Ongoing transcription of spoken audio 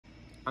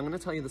I'm going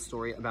to tell you the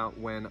story about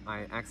when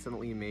I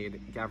accidentally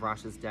made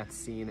Gavroche's death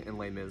scene in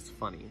Les Mis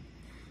funny.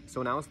 So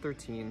when I was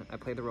 13, I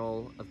played the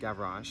role of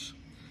Gavroche,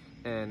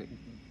 and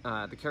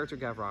the character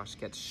Gavroche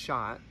gets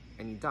shot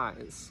and he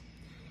dies.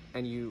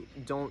 And you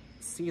don't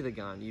see the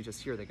gun, you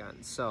just hear the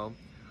gun. So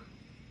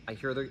I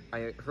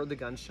heard the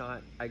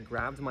gunshot, I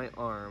grabbed my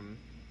arm,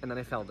 and then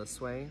I fell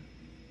this way.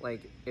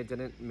 Like, it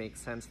didn't make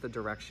sense the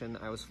direction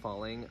I was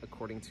falling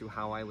according to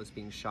how I was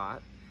being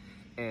shot.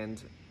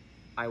 And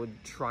I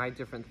would try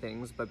different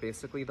things, but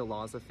basically the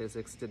laws of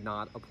physics did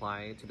not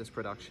apply to this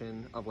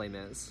production of Les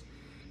Mis.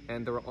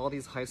 And there were all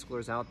these high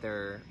schoolers out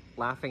there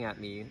laughing at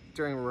me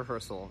during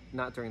rehearsal,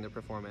 not during the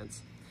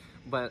performance.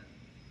 But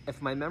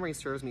if my memory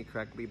serves me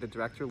correctly, the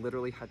director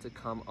literally had to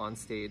come on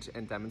stage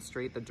and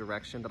demonstrate the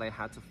direction that I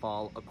had to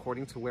fall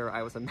according to where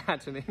I was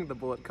imagining the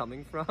bullet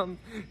coming from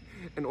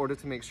in order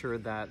to make sure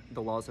that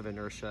the laws of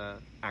inertia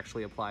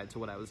actually applied to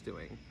what I was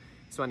doing.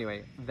 So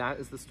anyway, that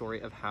is the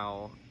story of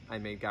how I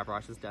made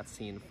Gavroche's death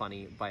scene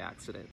funny by accident.